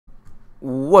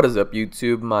What is up,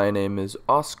 YouTube? My name is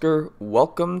Oscar.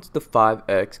 Welcome to the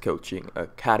 5X Coaching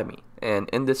Academy. And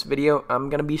in this video,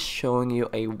 I'm going to be showing you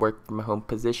a work from home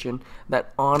position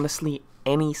that honestly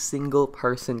any single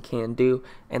person can do,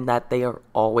 and that they are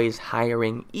always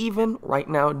hiring. Even right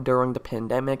now during the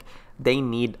pandemic, they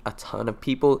need a ton of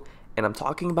people, and I'm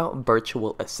talking about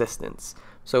virtual assistants.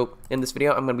 So in this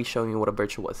video, I'm going to be showing you what a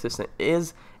virtual assistant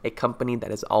is, a company that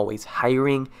is always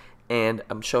hiring, and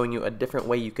I'm showing you a different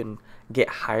way you can get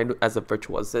hired as a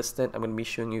virtual assistant. I'm going to be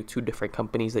showing you two different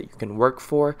companies that you can work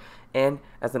for, and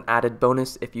as an added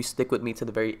bonus, if you stick with me to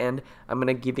the very end, I'm going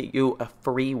to give you a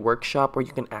free workshop where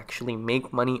you can actually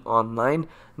make money online,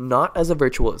 not as a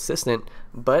virtual assistant,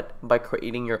 but by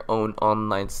creating your own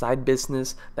online side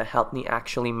business that helped me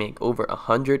actually make over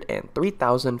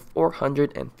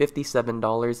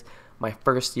 $103,457 my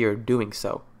first year doing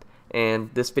so. And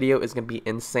this video is going to be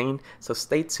insane, so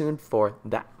stay tuned for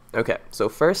that. Okay, so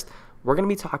first, we're going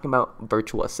to be talking about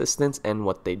virtual assistants and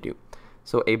what they do.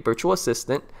 So a virtual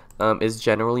assistant is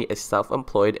generally a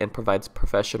self-employed and provides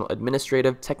professional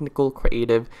administrative, technical,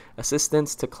 creative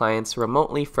assistance to clients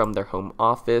remotely from their home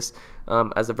office.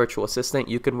 As a virtual assistant,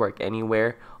 you can work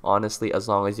anywhere, honestly, as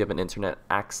long as you have an internet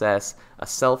access, a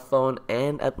cell phone,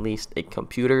 and at least a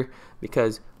computer,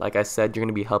 because like I said, you're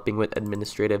going to be helping with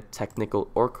administrative,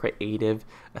 technical, or creative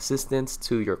assistance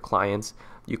to your clients.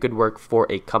 You could work for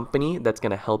a company that's going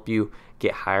to help you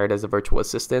get hired as a virtual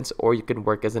assistant, or you can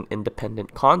work as an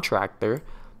independent contractor,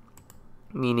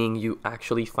 meaning you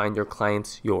actually find your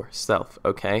clients yourself,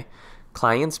 okay?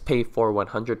 Clients pay for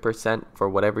 100% for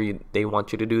whatever they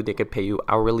want you to do. They could pay you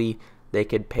hourly, they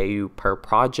could pay you per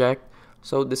project.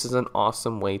 So this is an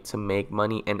awesome way to make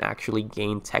money and actually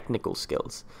gain technical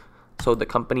skills. So the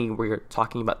company we're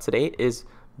talking about today is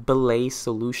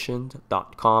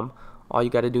belaysolutions.com. All you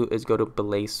got to do is go to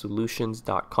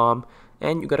belaysolutions.com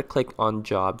and you got to click on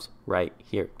jobs right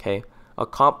here, okay?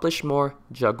 Accomplish more,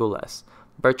 juggle less.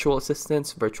 Virtual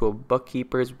assistants, virtual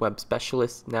bookkeepers, web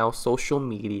specialists, now social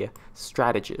media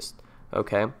strategists,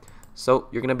 okay? So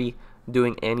you're going to be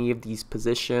doing any of these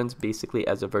positions basically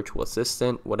as a virtual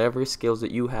assistant. Whatever skills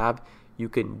that you have, you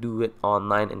can do it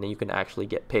online and then you can actually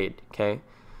get paid, okay?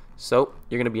 So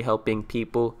you're going to be helping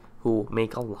people who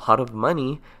make a lot of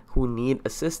money who need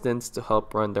assistance to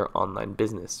help run their online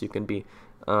business. You can be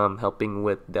helping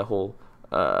with the whole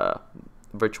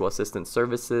virtual assistant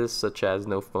services, such as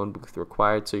no phone booth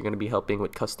required. So you're going to be helping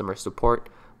with customer support,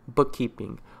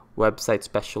 bookkeeping, website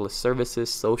specialist services,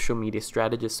 social media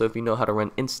strategists. So if you know how to run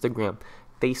Instagram,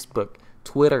 Facebook,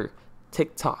 Twitter,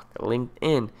 TikTok,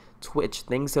 LinkedIn, Twitch,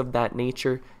 things of that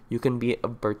nature, you can be a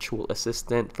virtual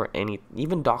assistant for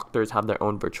even doctors have their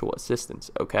own virtual assistants,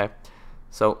 okay?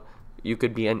 So you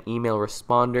could be an email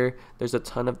responder. There's a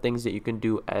ton of things that you can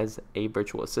do as a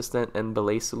virtual assistant. And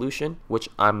Belay Solution, which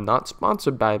I'm not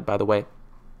sponsored by the way,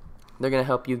 they're going to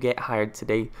help you get hired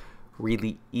today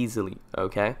really easily,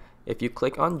 okay? If you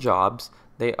click on jobs,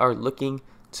 they are looking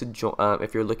to join.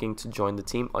 If you're looking to join the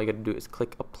team, all you got to do is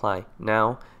click apply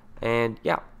now. And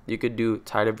yeah, you could do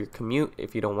tired of your commute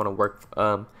if you don't want to work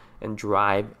and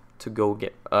drive to go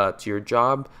get to your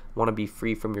job, want to be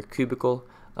free from your cubicle,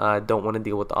 don't want to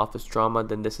deal with the office drama,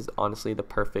 then this is honestly the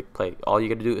perfect play. All you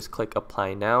got to do is click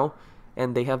apply now,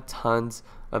 and they have tons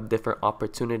of different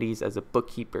opportunities as a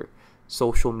bookkeeper,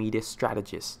 social media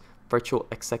strategist, virtual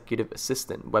executive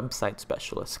assistant, website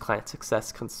specialist, client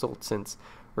success consultants,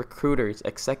 recruiters,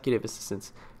 executive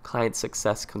assistants, client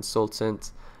success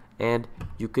consultants, and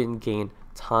you can gain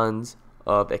tons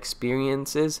of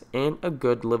experiences and a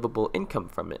good livable income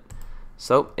from it.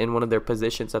 So in one of their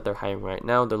positions that they're hiring right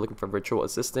now, they're looking for a virtual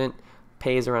assistant.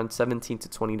 Pay is around $17 to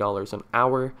 $20 an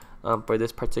hour. For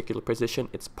this particular position,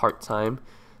 it's part-time.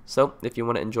 So if you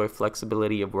want to enjoy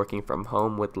flexibility of working from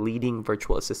home with leading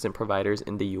virtual assistant providers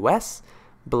in the US,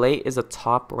 Belay is a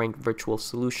top-ranked virtual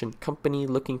solution company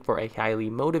looking for a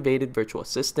highly motivated virtual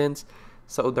assistant.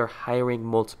 So they're hiring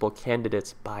multiple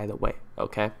candidates, by the way,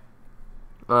 okay?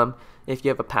 If you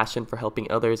have a passion for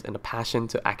helping others and a passion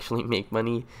to actually make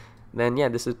money, then yeah,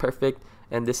 this is perfect.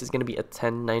 And this is going to be a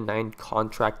 1099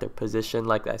 contractor position.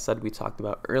 Like I said, we talked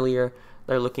about earlier,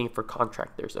 they're looking for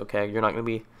contractors, okay? You're not going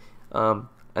to be a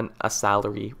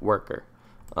salary worker.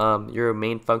 Your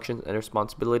main functions and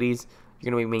responsibilities,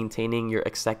 you're going to be maintaining your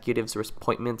executives'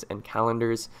 appointments and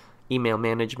calendars, email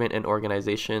management and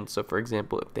organization. So for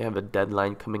example, if they have a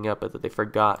deadline coming up that they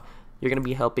forgot, you're going to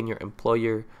be helping your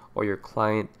employer or your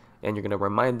client, and you're going to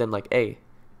remind them like, hey,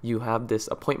 you have this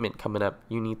appointment coming up,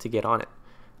 you need to get on it.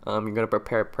 You're going to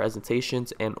prepare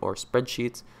presentations and or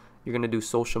spreadsheets. You're going to do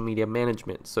social media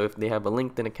management. So if they have a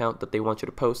LinkedIn account that they want you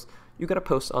to post, you got to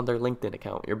post on their LinkedIn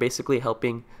account. You're basically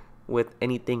helping with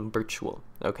anything virtual,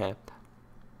 okay?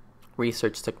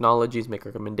 Research technologies, make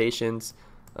recommendations,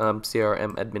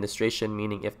 CRM administration,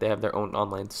 meaning if they have their own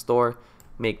online store,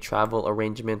 make travel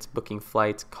arrangements, booking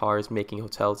flights, cars, making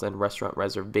hotels and restaurant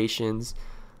reservations,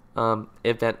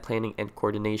 event planning and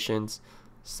coordinations.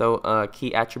 So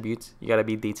key attributes, you got to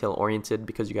be detail oriented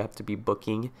because you have to be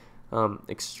booking,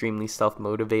 extremely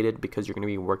self-motivated because you're going to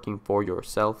be working for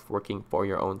yourself, working for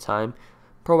your own time,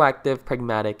 proactive,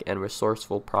 pragmatic, and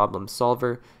resourceful problem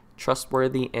solver,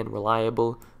 trustworthy and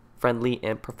reliable, friendly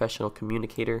and professional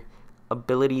communicator,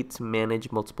 ability to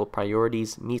manage multiple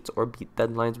priorities, meet or beat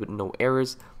deadlines with no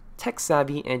errors, tech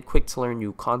savvy and quick to learn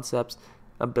new concepts,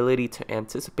 ability to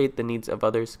anticipate the needs of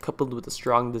others coupled with a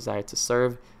strong desire to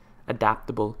serve,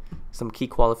 adaptable. Some key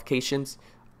qualifications.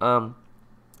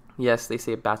 Yes, they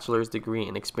say a bachelor's degree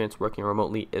and experience working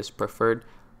remotely is preferred,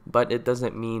 but it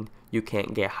doesn't mean you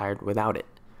can't get hired without it.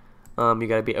 You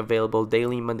got to be available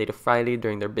daily, Monday to Friday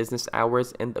during their business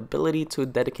hours, and the ability to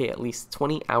dedicate at least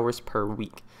 20 hours per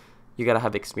week. You got to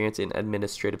have experience in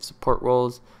administrative support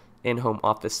roles, in-home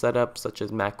office setup such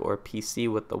as Mac or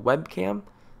PC with a webcam,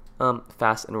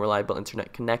 fast and reliable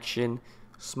internet connection,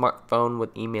 smartphone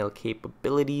with email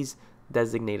capabilities,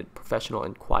 designated professional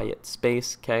and quiet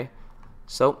space. Okay,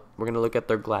 so we're going to look at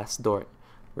their Glassdoor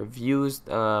reviews,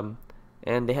 and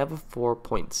they have a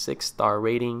 4.6 star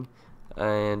rating,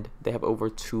 and they have over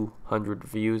 200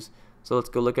 reviews. So let's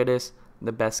go look at this.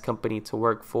 The best company to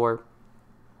work for.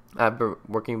 I've been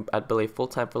working at Belay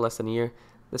full-time for less than a year.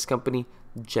 This company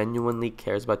genuinely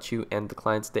cares about you and the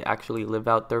clients. They actually live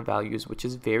out their values, which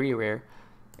is very rare,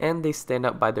 and they stand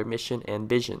up by their mission and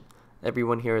vision.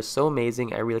 Everyone here is so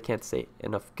amazing. I really can't say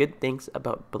enough good things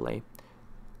about Belay.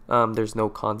 There's no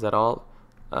cons at all.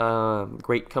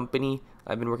 Great company.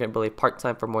 I've been working at Belay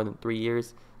part-time for more than 3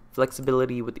 years.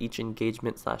 Flexibility with each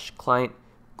engagement / client.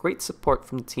 Great support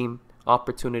from the team.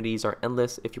 Opportunities are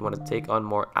endless if you want to take on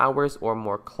more hours or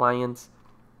more clients.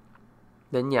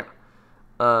 Then yeah.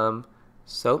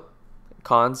 So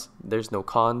cons, there's no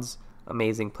cons.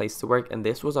 Amazing place to work, and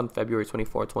this was on February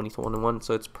 24, 2021,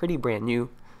 so it's pretty brand new.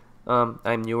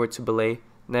 I'm newer to Belay,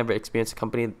 never experienced a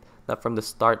company that from the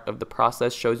start of the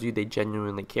process shows you they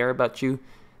genuinely care about you.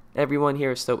 Everyone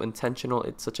here is so intentional.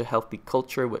 It's such a healthy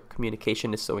culture where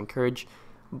communication is so encouraged.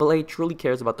 Belay truly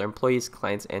cares about their employees,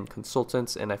 clients, and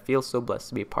consultants, and I feel so blessed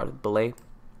to be a part of Belay.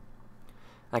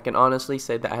 I can honestly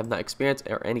say that I have not experienced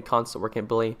or any cons to working at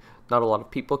Belay. Not a lot of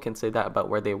people can say that about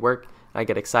where they work. I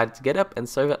get excited to get up and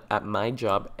serve at my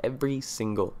job every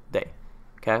single day.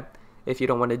 Okay? If you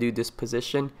don't want to do this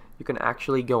position, you can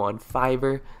actually go on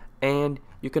Fiverr, and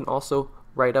you can also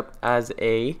write up as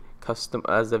a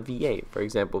VA, for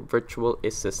example, virtual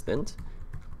assistant.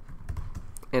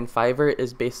 And Fiverr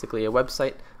is basically a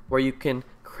website where you can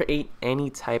create any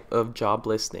type of job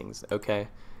listings, okay?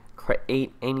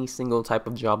 Create any single type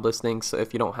of job listing. So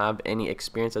if you don't have any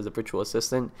experience as a virtual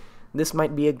assistant, this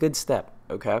might be a good step,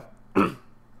 okay?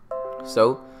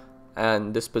 So,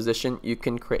 and this position, you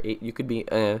could be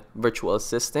a virtual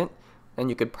assistant, and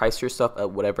you could price yourself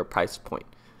at whatever price point.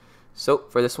 So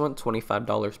for this one,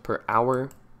 $25 per hour,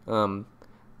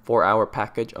 4-hour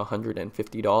package,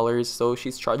 $150. So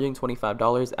she's charging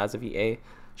 $25 as a VA.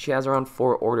 She has around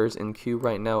 4 orders in queue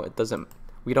right now.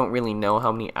 We don't really know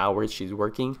how many hours she's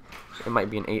working. It might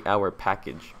be an 8-hour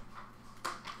package.